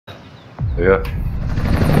Ja.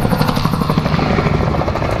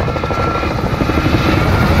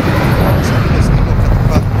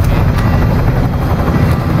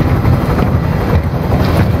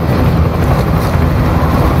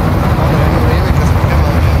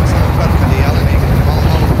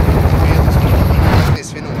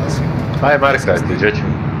 Aj, Marka, ti dječi.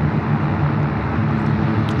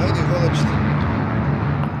 Ajde, volećete.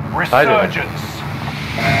 Resurgence.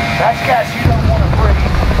 That's gas you don't want to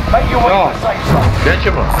breathe. Make your way to the safe zone. Gdje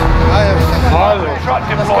ćemo? Ajde. Truck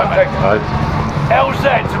deployment. Ajde.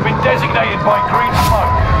 LZs have been designated by green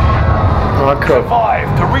smoke. Makro. Survive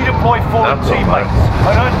to redeploy fallen teammates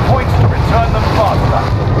and earn points to return them faster.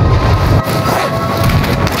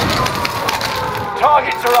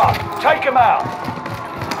 Targets are up. Take them out.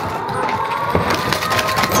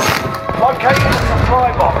 Located the supply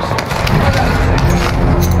box.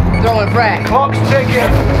 Throwing frag. Clock's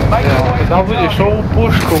ticking. Make your way to Da budiš ovu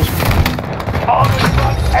pušku.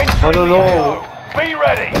 Entering Be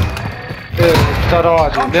ready. Šta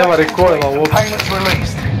radi, nema rekojla uopće. Payments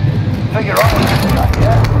released. Figure out,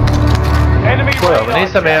 enemy Koja,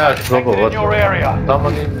 nisam ja probao in your area. Tamo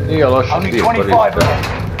nije loše Only dio 25 koristiti. left.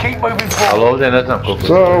 Keep moving Ali forward. ovdje ne znam koliko.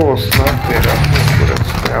 Za ovo snajpera, kurac,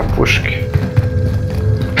 nema puški.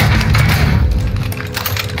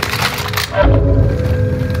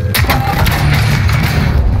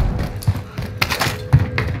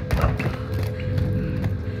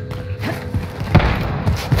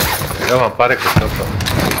 Ja vam pare kod topa.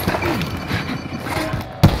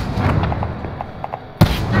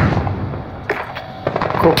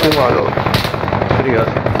 Koliko ima dobro? 3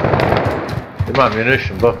 8. Ima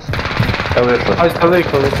munition box. Evo je to. Ajde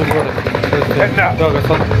stavljajko da se gore. Da ga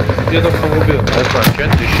sad, jednog sam ubio. Ne znam,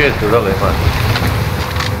 46 u dole ima.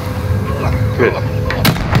 Čuješ?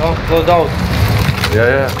 Da, load out.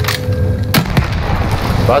 Ja.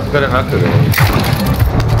 Bac gore nakrve.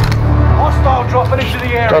 Hostile dropping into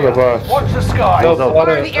the Kada area. bac? Watch the sky. Evo Fire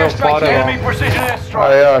pare, the evo airstrike pare. Enemy precision A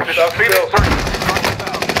airstrike. ja Precision airstrike.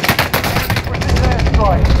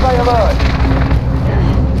 Stay alert.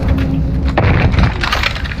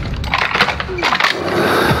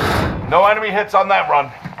 No enemy hits on that run.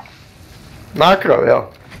 nakrav, jel?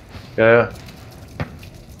 Ja.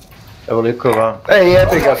 Evo liko vam. Ej,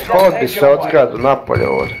 jebi ga, spod bi se odgradu napolje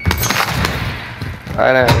ovdje.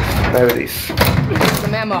 Aj ne vidi se.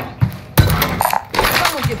 Some ammo.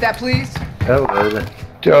 Someone get that, please. Evo ga ide.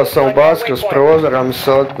 Htio sam ubaciti kroz prozor, a mi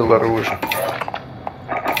se odbila ruža.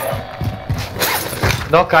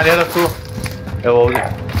 Nokan jedan tu. Evo ovdje.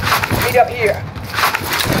 Meet up here.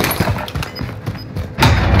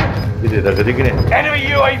 Vidi da ga digne.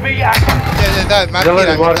 Enemy UAV active. Daj,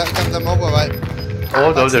 Zeleni mark. da mogu ovaj...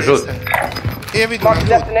 Ovdje, žut. Nije vidim Mark the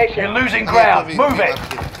na destination. You're losing ground. Move it.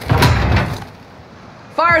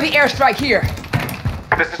 Fire the airstrike here.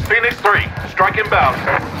 This is Phoenix 3. Strike inbound.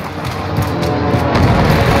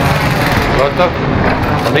 Gotov.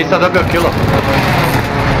 Ali nisam dobio kilo.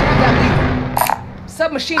 That lead.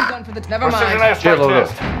 Submachine gun for the... Never Precision mind. Gdje je airstrike logo?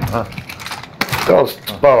 test. To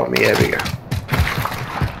spao mi jebi ga.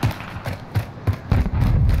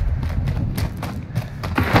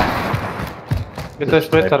 Je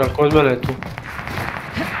 10 metara kod mene tu.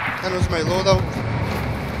 Eno uzmaj loadout.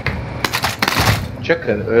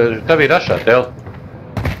 Čekaj, šta vi rašate, jel?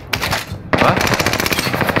 A?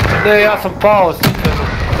 Ne, ja sam pao slučajno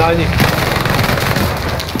na njih.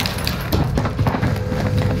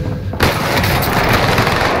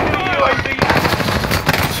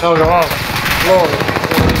 Evo ga malo. Lovi.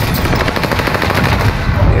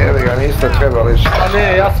 Jebi ga, niste trebali što. A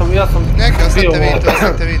ne, ja sam Neka, bio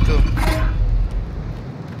ostavite vi tu.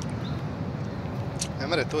 Ne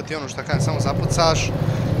more, tu ti ono što kažem, samo zapucaš.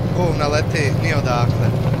 Naleti, nije odakle.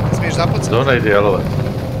 Smiješ zapucati? Zona i dijelovat.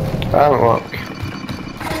 Ajmo, malo.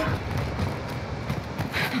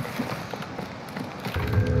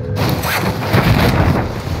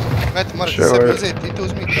 Eto, moraš sebi uzeti i tu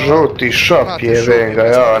uzmi to. Žuti šap jebem ga,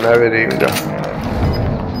 ja ne vidim ga.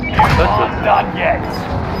 Not done yet.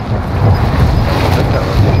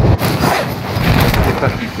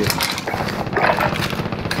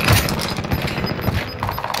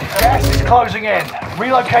 Gas is closing in.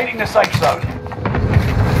 Relocating the safe zone.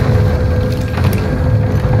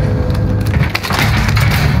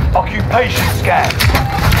 Occupation scan.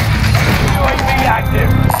 UAV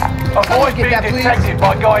active. Avoid being detected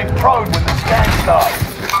by going prone when the scan starts.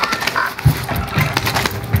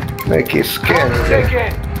 Neki scan. Check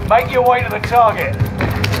in. Make your way to the target.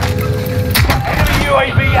 Enemy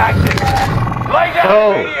UAV active. Lay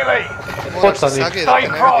down immediately. Stay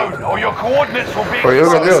prone or your coordinates will be Pa jel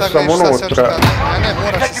ga bio sam unutra.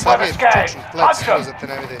 detected by the scan. Hunter.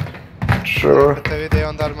 Sure. Kad te vidi,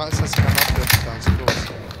 onda sad si nam napio tam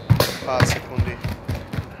skroz. Par sekundi.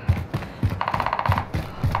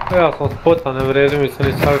 Ja sam spota, ne vredi mi se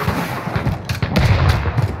ni staviti.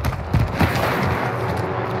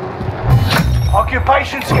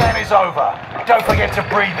 Occupation scan is over. Don't forget to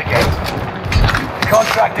breathe again.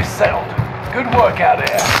 Contract is settled. Good work out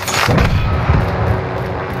there.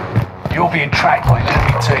 You're being tracked by an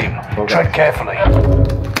enemy team. Tread carefully.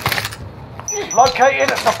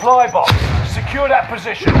 Located a supply box. Secure that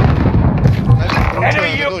position.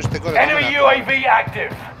 Enemy UAV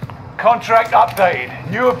active. Contract updated.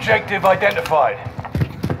 New objective identified.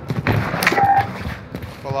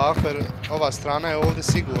 Polako, jer ova strana je ovdje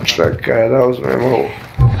sigurna. Čekaj da uzmem ovu.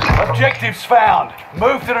 Objectives found.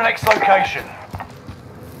 Move to the next location.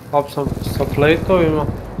 Hop sam sa plejtovima.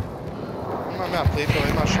 Imam ja plitova,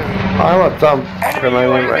 imaš evo. Ajmo tam prema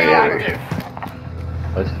Enemy njima UAV jevi. active.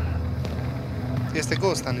 Ajde. Jeste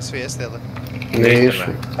ghostani svi, jeste li? Nisu.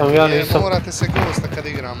 Sam ja nisam. Morate se ghosta kad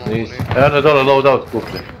igramo ovo. Nisi. Evo je dole loadout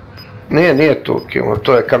kuplje. Nije tu Kimo,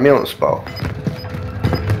 to je kamion spao.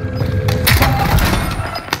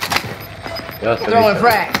 Ja se Throwing nisam.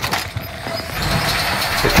 frag.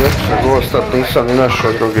 Htio se gostat, nisam ni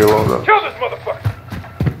našao drugi loadout. Kill this motherfucker.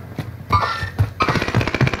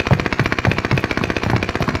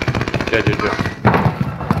 Gdje.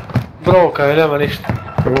 Broka je, nema ništa.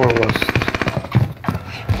 Prvo vas.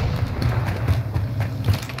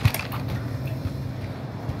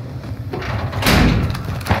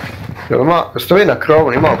 Jeste vi na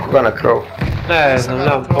krovu, ima koga na krovu? Ne znam,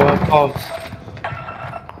 nemam pojma.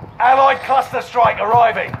 Allied cluster strike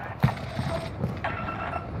arriving.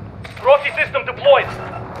 Rossi system deployed.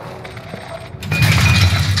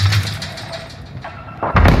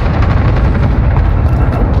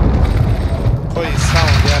 Koji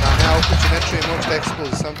sound, ja u kući ne čujem uopšte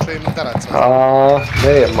eksploziju, sam čujem udaraca.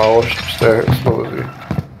 Nema uopšte eksploziju.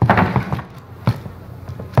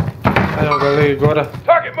 Evo ga li gore.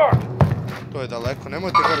 Target marked. To je daleko,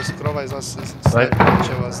 nemojte gore s krova izlaz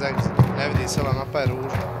će vas zeg, ne vidi se ova mapa je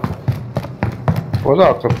ružna.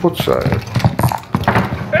 Odakle puca je?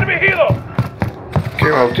 Enemy helo.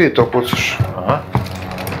 Kima, ti to pucaš? Aha.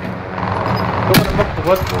 Dobro, mrtvu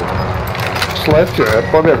vatku. Sletio je,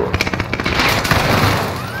 pobjegao.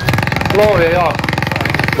 Lov je jako.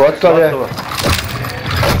 Gotov je.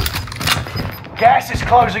 Gas is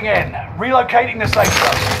closing in. Relocating the safe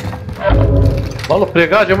zone. Malo prije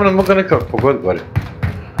gađa, moram mogu nekako pogoditi gore.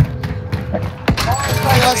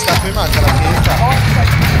 Gledajte ako imate raketa.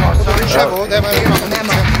 Kuda više evo ovdje, evo imam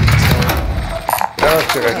municija. Ja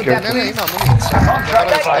ću reći. Ne, imam municija.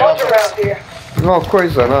 No, ko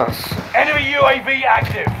iza nas? Enemy UAV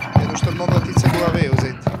active. Jedno što bi mogla ti se UAV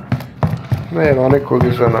uzeti. Nema nikog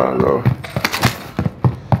iza nas, ovo.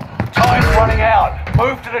 Time's running out.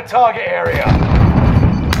 Move to the target area.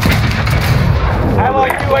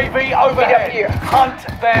 Allied UAV overhead. Hunt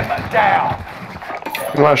them down.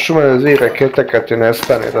 Imaš umene dvije rakete kad ti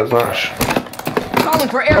nestane, da znaš.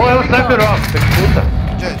 Calling for Ovo je area sniper recon. off, tek puta.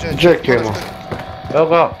 Jack je imao. Evo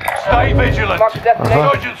ga. Stay vigilant.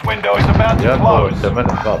 Resurgence window is about to Ja close. se mene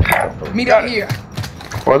hvala. Meet up here.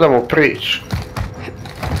 Odamo prič.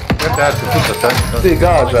 Ja se puta tako. Ti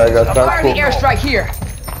gađaj ga tako. Firing the airstrike here.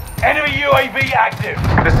 Enemy UAV active.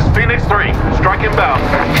 This is Phoenix 3. Strike inbound.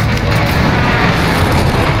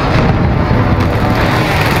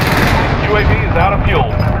 UAV is out of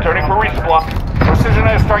fuel. Returning for resupply. Precision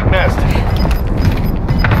airstrike nest.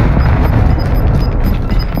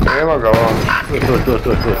 Nema ga vam.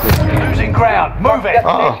 Tu. Losing ground. Move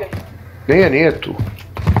it. Nije tu.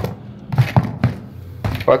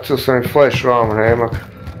 Bacio sam i flash vam, nema ga.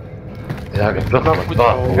 Ja ga probam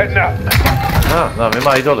dva. Heading out. Znam,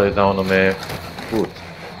 ima i dole na onome put.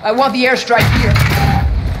 I want the airstrike here.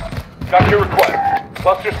 Got your request.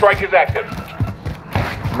 Cluster strike is active.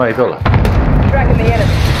 Ima i dole. Tracking the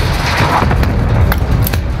enemy.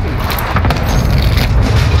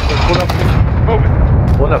 Move it.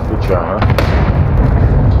 Puna kuća, aha.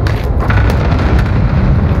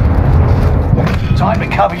 Time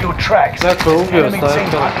to cover your tracks. Neko je ubio Enemy team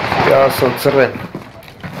snajpera. hunting. Ja sam crven.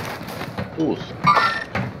 Us.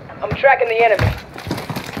 I'm tracking the enemy.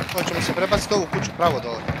 Hoćemo se prebaciti ovu kuću pravo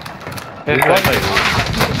dole. Imaju.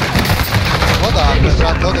 Voda, ako je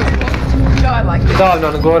brate, ode u No, I like it.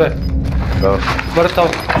 Davljan gore. Da. Mrtav.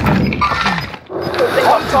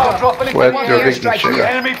 Hostile dropping into Letio one Vignića ga.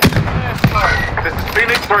 Enemy. This is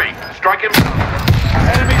Phoenix 3. Strike inbound.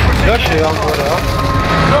 Enemy Još je jedan gore, a?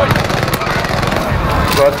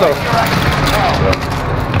 Gotov.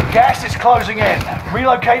 Gas is closing in.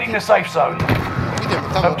 Relocating the safe zone. idemo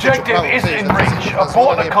tamo u kuću Objective pravo. is in reach.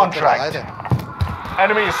 Abort the contract.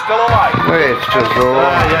 Enemy is still alive. Neće zove.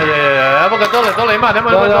 Evo ga dole ima,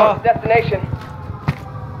 nemoj dole. Destination.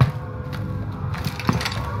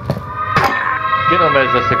 Kino me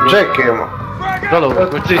za sekundu. Čekajmo. Dole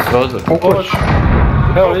u kući, prozor. U kući.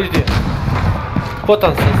 Evo, viš gdje.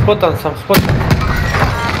 Spotan sam.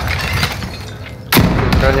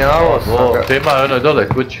 Kanjavo sam ga. Te ima ono dole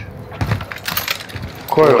kući.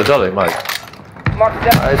 Ko je? Ovo dole ima.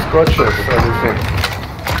 Aj, skočio se sad izvim.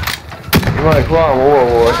 Ima ih vam u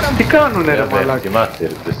ovo. Ti kanu ne da moj laki. Mater,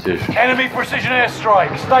 precision. Enemy precision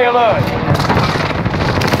airstrike. Stay alert.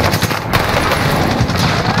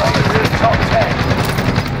 Top 10.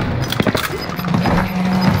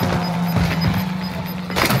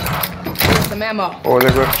 Here's some ammo. Ovdje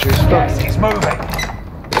ga čisto. Gas is moving.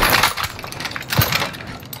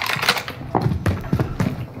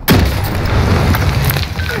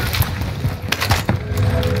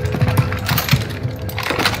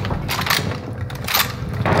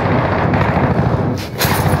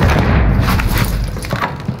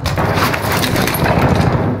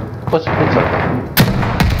 Ko se puca?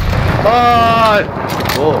 Aj!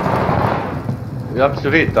 O! Ja bi se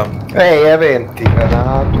vidim tam. Ej, jebem ti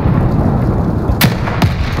granatu.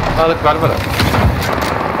 Ali Barbara.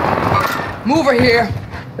 Mover here.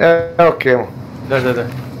 Evo kemo. Da. You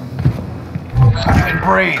can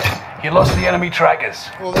breathe. You lost the enemy trackers.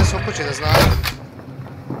 Ovdje su u kući da znaju.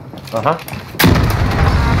 Aha.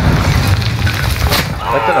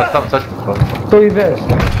 Dajte nas tam, sad ćemo probati. To ideš.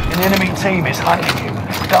 An enemy team is hunting you.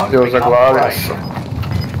 Don't Jo, become zaglavio prey. sam.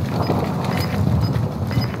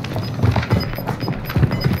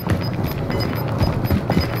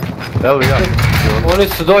 Evo ja. Oni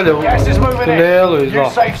su dolje u Gas is moving in. tunelu New izla.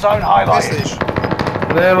 safe zone highlighted. Misliš?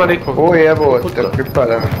 Nema nikog. U jebote,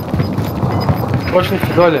 pripada mi. Počni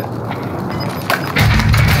su dolje.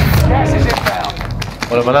 Gas is inbound.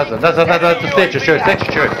 Moramo nazad, steći čovjek.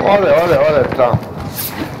 Ode tam.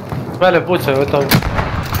 Mene pucaju tamo.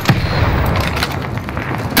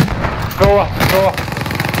 Krova.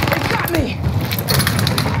 They got me.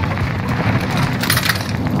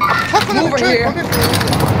 Kako ne bi Mover čovjek here. pobjegao?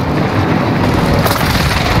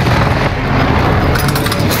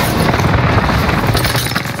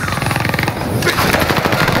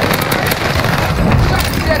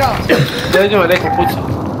 Dead on. Gdje njima neko puca?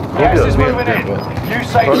 Gas is moving in. New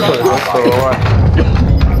safe Prosto zone je došao highlighted. ovaj.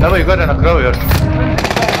 Evo i gore na krovu još.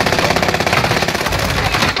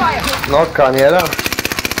 Nokan jedan.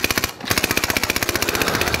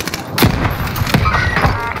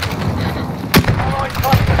 Allied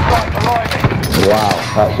cluster strike arriving. Wow,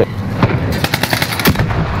 that's it.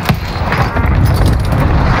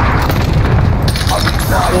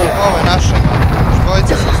 Ovo je naša.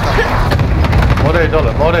 Dvojica su stavili.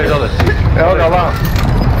 Moraju dole svi. Evo ga vam.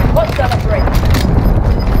 Let's celebrate.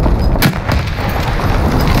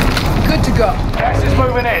 Good to go. Gas is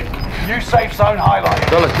moving in. New safe zone highlighted.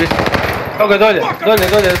 Dole svi. Evo ga dolje,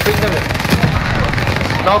 svi tebe.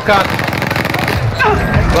 Nokan.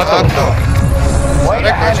 Gotovo.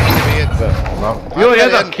 Rekao da će ti vidjeti. Jo,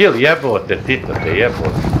 jedan kill, jebote, Tito te jebote.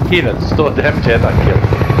 1100 damage, jedan kill.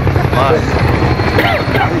 Maj.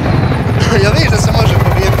 Jel vidiš da se može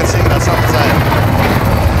pobijeti kad se igra samo zajedno?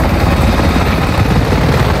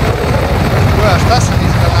 Koja, šta sam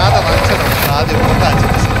iz granada lancerom radio,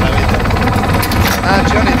 pogledajte se na video.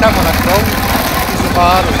 Znači, oni tamo na krovu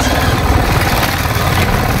izubaruju se.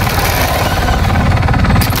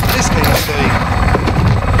 Bliske im se ovih.